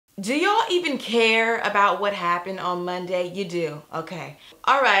Do y'all even care about what happened on Monday? You do. Okay.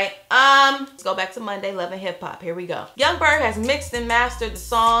 All right. Let's go back to Monday, Love and Hip Hop. Here we go. Young Berg has mixed and mastered the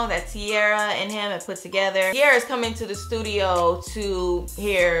song that Tierra and him have put together. Tierra is coming to the studio to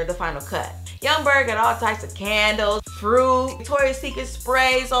hear the final cut. Young Berg got all types of candles, fruit, Victoria's Secret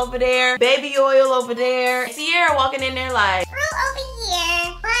sprays over there, baby oil over there. Tierra walking in there like, fruit over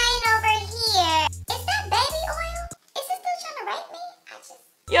here, wine over here. Is that baby oil? Is it still trying to rape me?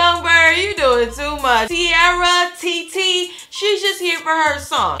 Young Berg, you doing too much. Tierra, TT, she's just here for her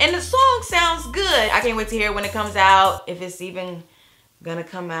song. And the song sounds good. I can't wait to hear it when it comes out, if it's even gonna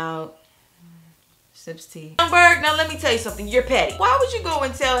come out. Sips tea. Young Berg, now let me tell you something, you're petty. Why would you go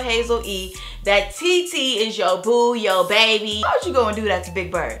and tell Hazel E that TT is your boo, your baby? Why would you go and do that to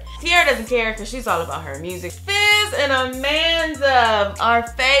Big Bird? Tierra doesn't care because she's all about her music. Fizz and Amanda, our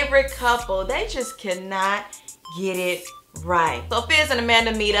favorite couple, they just cannot get it right. So Fizz and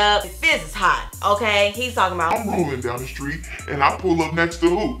Amanda meet up. Fizz is hot, okay? He's talking about, I'm rolling down the street and I pull up next to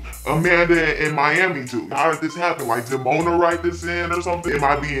who? Amanda in Miami too. How did this happen? Like, did Mona write this in or something? Am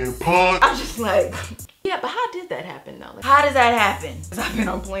I being punked? I'm just like, yeah, but how did that happen though? Like, how does that happen? Because I've been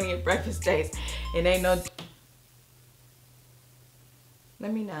on plenty of breakfast dates and ain't no...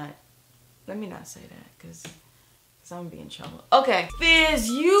 Let me not say that because I'm gonna be in trouble. Okay, Fizz,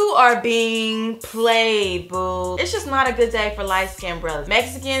 you are being played, boo. It's just not a good day for light-skinned brothers.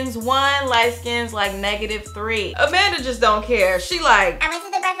 Mexicans 1, light-skins like -3. Amanda just don't care. She like, I went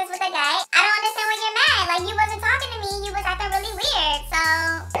to the breakfast with a guy. I don't understand why you're mad. Like, you wasn't talking to me. You was acting really weird, so...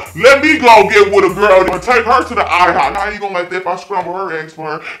 Let me go get with a girl and take her to the IHOP. How you gonna like that if I scramble her eggs for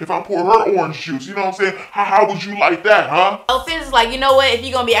her? If I pour her orange juice? You know what I'm saying? How would you like that, huh? Oh, Fizz is like, you know what? If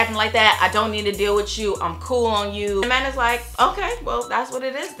you're gonna be acting like that, I don't need to deal with you. I'm cool on you. Amanda's like, okay, well, that's what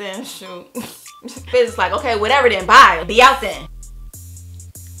it is then. Shoot. Fizz is like, okay, whatever then. Bye. Be out then.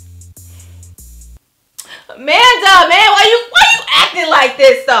 Amanda, man, why you acting like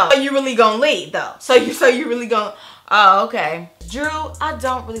this though? Are you really gonna leave though? So you really gonna... Oh, okay. Drew, I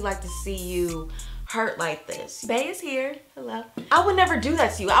don't really like to see you hurt like this. Bae is here. Hello. I would never do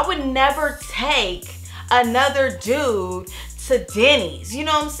that to you. I would never take another dude to Denny's. You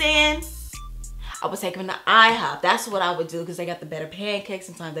know what I'm saying? I would take him to IHOP. That's what I would do because they got the better pancakes.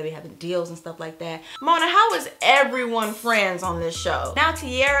 Sometimes they be having deals and stuff like that. Mona, how is everyone friends on this show? Now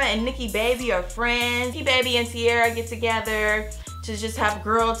Tierra and Nikki Baby are friends. Nikki Baby and Tierra get together to just have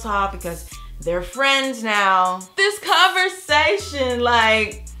girl talk because they're friends now. This conversation,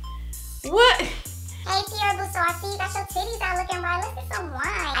 like, what? Hey, Tierra, so I see you got your titties out looking right. Let's get some wine.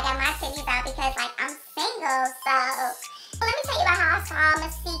 I got my titties out because, like, I'm single, so... Well, let me tell you about how I saw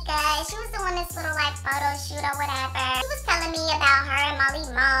Masika. She was doing this little, like, photo shoot or whatever. She was telling me about her and Molly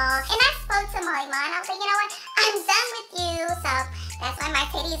Mall. And I spoke to Molly Mall, and I was like, you know what? I'm done with you, so that's why my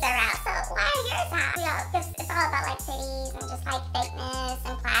titties are out. So why are yours out? You know, because it's all about, like, titties and just, like, fakeness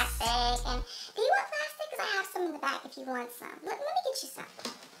and plastic. And do you want plastic? Because I have some in the back if you want some. Let me get you some.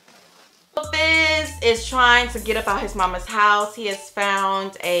 Fizz is trying to get up out his mama's house. He has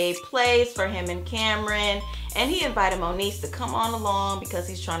found a place for him and Cameron, and he invited Moniece to come on along because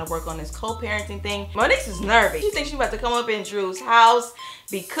he's trying to work on this co-parenting thing. Moniece is nervous. She thinks she's about to come up in Drew's house,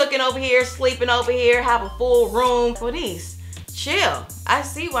 be cooking over here, sleeping over here, have a full room. Moniece, chill. I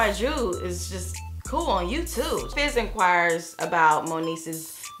see why Drew is just cool on you too. Fizz inquires about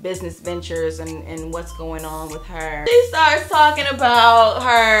Moniece's business ventures and what's going on with her. She starts talking about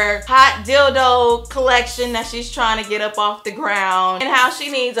her hot dildo collection that she's trying to get up off the ground and how she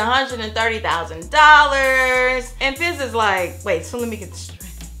needs $130,000. And Fizz is like, wait, so let me get this straight.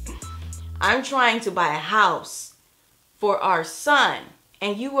 I'm trying to buy a house for our son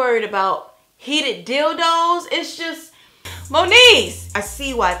and you worried about heated dildos? It's just, Moniece, I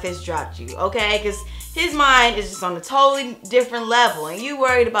see why Fizz dropped you, okay? Because his mind is just on a totally different level and you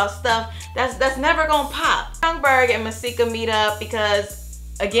worried about stuff that's never gonna pop. Young Berg and Masika meet up because,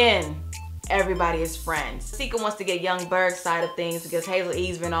 again, everybody is friends. Masika wants to get Young Berg's side of things because Hazel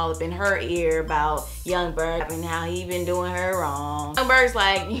E's been all up in her ear about Young Berg and how he been doing her wrong. Young Berg's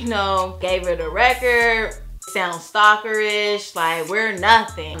like, you know, gave her the record, sounds stalkerish, like we're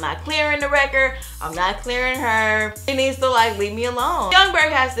nothing. I'm not clearing the record, I'm not clearing her. She needs to like leave me alone. Young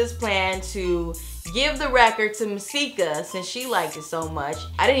Berg has this plan to give the record to Masika since she liked it so much.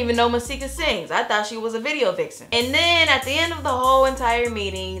 I didn't even know Masika sings. I thought she was a video vixen. And then at the end of the whole entire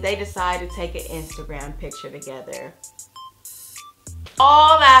meeting, they decide to take an Instagram picture together.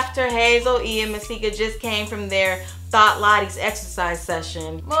 All after Hazel E and Masika just came from their Thought Lottie's exercise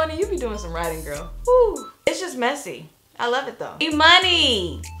session. Mona, you be doing some writing, girl. Whew. It's just messy. I love it though.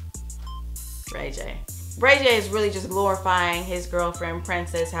 E-Money! Ray J. Ray J is really just glorifying his girlfriend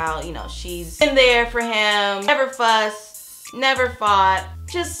Princess, how, you know, she's been there for him, never fussed, never fought,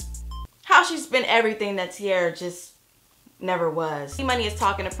 just how she's been everything that Tierra just never was. C-Money is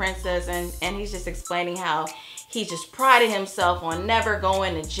talking to Princess and he's just explaining how he just prided himself on never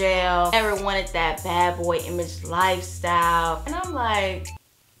going to jail, never wanted that bad boy image lifestyle. And I'm like,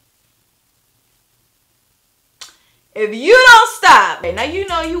 if you don't stop, now you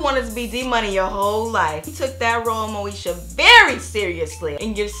know you wanted to be D-Money your whole life. You took that role, Moesha, very seriously,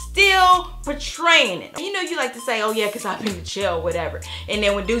 and you're still portraying it. You know you like to say, oh yeah, because I've been to jail, whatever. And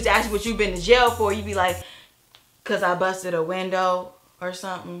then when dudes ask you what you've been to jail for, you be like, because I busted a window or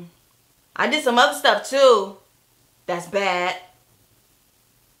something. I did some other stuff too. That's bad.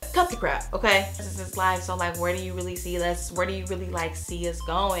 Cut the crap, okay? This is his life, so like, where do you really see us? Where do you really like see us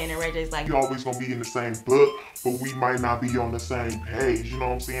going? And Ray J's like, we always gonna be in the same book, but we might not be on the same page, you know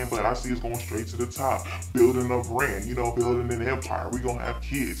what I'm saying? But I see us going straight to the top, building a brand, you know, building an empire. We gonna have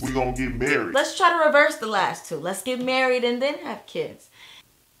kids. We gonna get married. Let's try to reverse the last two. Let's get married and then have kids.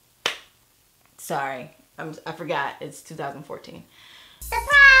 Sorry, I forgot. It's 2014. Surprise!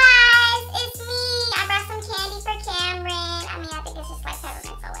 It's me! I brought some candy for Cameron. I mean, I think it's just like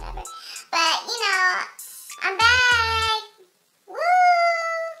peppermints or whatever. But, you know, I'm back!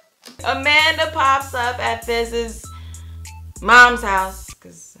 Woo! Amanda pops up at Fizz's mom's house,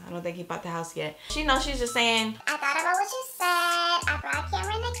 because I don't think he bought the house yet. She knows, she's just saying, I thought about what you said. I brought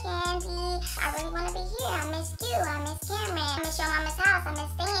Cameron the candy. I really want to be here. I missed you. I miss Cameron. I miss your mama's house. I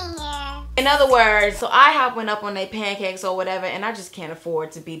miss staying here. in other words, so IHOP went up on their pancakes or whatever, and I just can't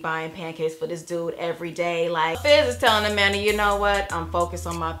afford to be buying pancakes for this dude every day. Like, Fizz is telling Amanda, you know what? I'm focused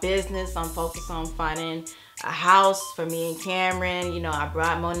on my business. I'm focused on finding a house for me and Cameron. You know, I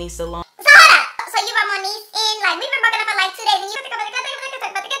brought Moniece along. So hold up. So you brought Moniece in? Like, we've been broken up for like 2 days, and you're not gonna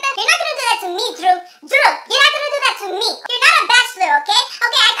do that to me, Drew. Drew, you're not gonna do that to me. You're not a bachelor, okay?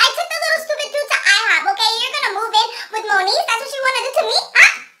 Okay, I took the little stupid dude to IHOP, okay? You're gonna move in with Moniece? That's what you wanna do to me?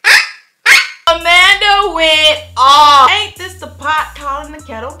 Amanda went off. Ain't this the pot calling the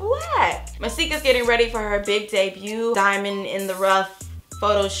kettle black? Masika's getting ready for her big debut, diamond in the rough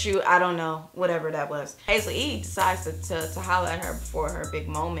photo shoot. I don't know, whatever that was. Hazel E decides to holler at her before her big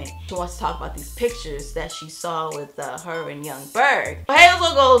moment. She wants to talk about these pictures that she saw with her and Young Berg.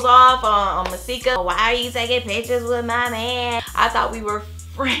 Hazel goes off on Masika. Why are you taking pictures with my man? I thought we were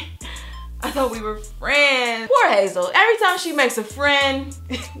friends. Poor Hazel. Every time she makes a friend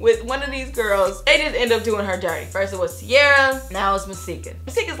with one of these girls, they just end up doing her dirty. First it was Tierra, now it's Masika.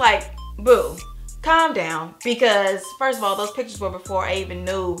 Masika's like, boo, calm down. Because first of all, those pictures were before I even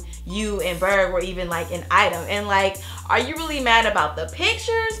knew you and Berg were even like an item. And like, are you really mad about the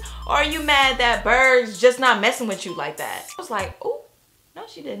pictures? Or are you mad that Berg's just not messing with you like that? I was like, oh, no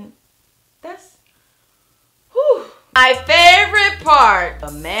she didn't. That's, whew. My favorite part,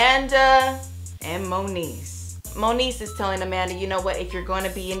 Amanda and Moniece. Moniece is telling Amanda, you know what, if you're going to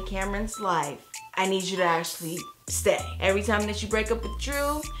be in Cameron's life, I need you to actually stay. Every time that you break up with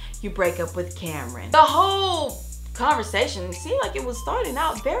Drew, you break up with Cameron. The whole conversation seemed like it was starting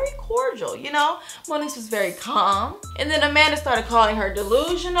out very cordial, you know? Moniece was very calm. And then Amanda started calling her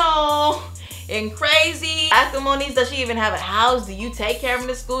delusional and crazy. Asking Moniece, does she even have a house? Do you take Cameron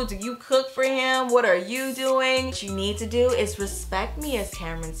to school? Do you cook for him? What are you doing? What you need to do is respect me as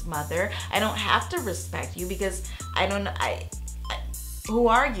Cameron's mother. I don't have to respect you because I don't know. Who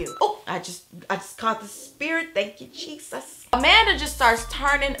are you? Oh, I just caught the spirit. Thank you, Jesus. Amanda just starts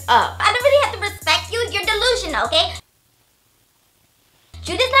turning up. I don't really have to respect you. You're delusional, okay?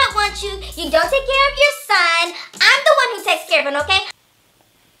 Drew does not want you. You don't take care of your son. I'm the one who takes care of him, okay?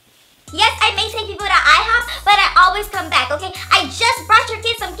 Yes, I may take people to IHOP, but I always come back, okay? I just brought your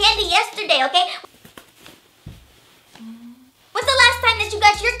kid some candy yesterday, okay? When's the last time that you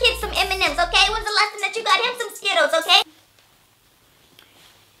got your kid some M&Ms, okay? When's the last time that you got him some Skittles, okay?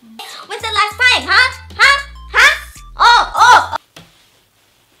 When's the last time, huh? Oh!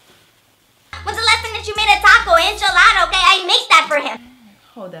 When's the last time that you made a taco enchilada, okay? I make that for him.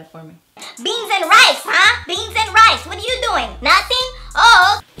 Hold that for me. Beans and rice, huh? Beans and rice. What are you doing? Nothing?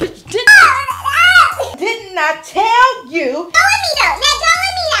 Oh. Didn't I tell you Go with me though. Now go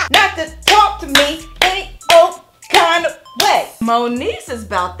with me though. not to talk to me any old kind of way? Moniece is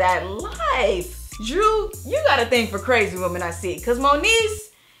about that life. Drew, you got a thing for crazy women, I see. Because Moniece,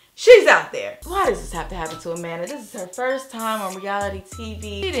 she's out there. Why does this have to happen to Amanda? This is her first time on reality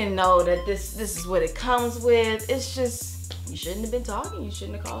TV. She didn't know that this is what it comes with. It's just, you shouldn't have been talking. You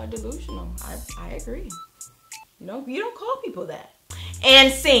shouldn't have called her delusional. I agree. You know, you don't call people that.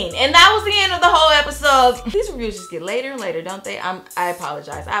 And scene. And that was the end of the whole episode. These reviews just get later and later, don't they? I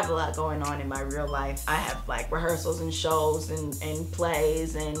apologize. I have a lot going on in my real life. I have like rehearsals and shows and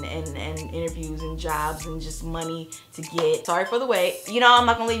plays and interviews and jobs and just money to get. Sorry for the wait. You know, I'm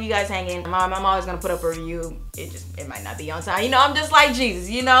not gonna leave you guys hanging. I'm always gonna put up a review. It might not be on time. You know, I'm just like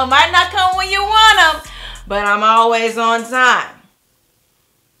Jesus. You know, might not come when you want them, but I'm always on time.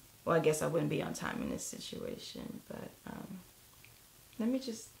 Well, I guess I wouldn't be on time in this situation, but I'm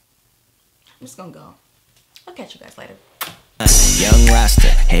just gonna go. I'll catch you guys later. Young roster,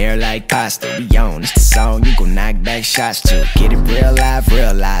 hair like pasta. We on, it's the song you gon' knock back shots to. Get it real live,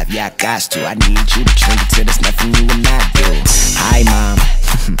 yeah, I got to. I need you to drink it till there's nothing you will not do. Hi, mom,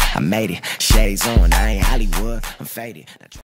 I made it. Shades on, I ain't Hollywood, I'm faded.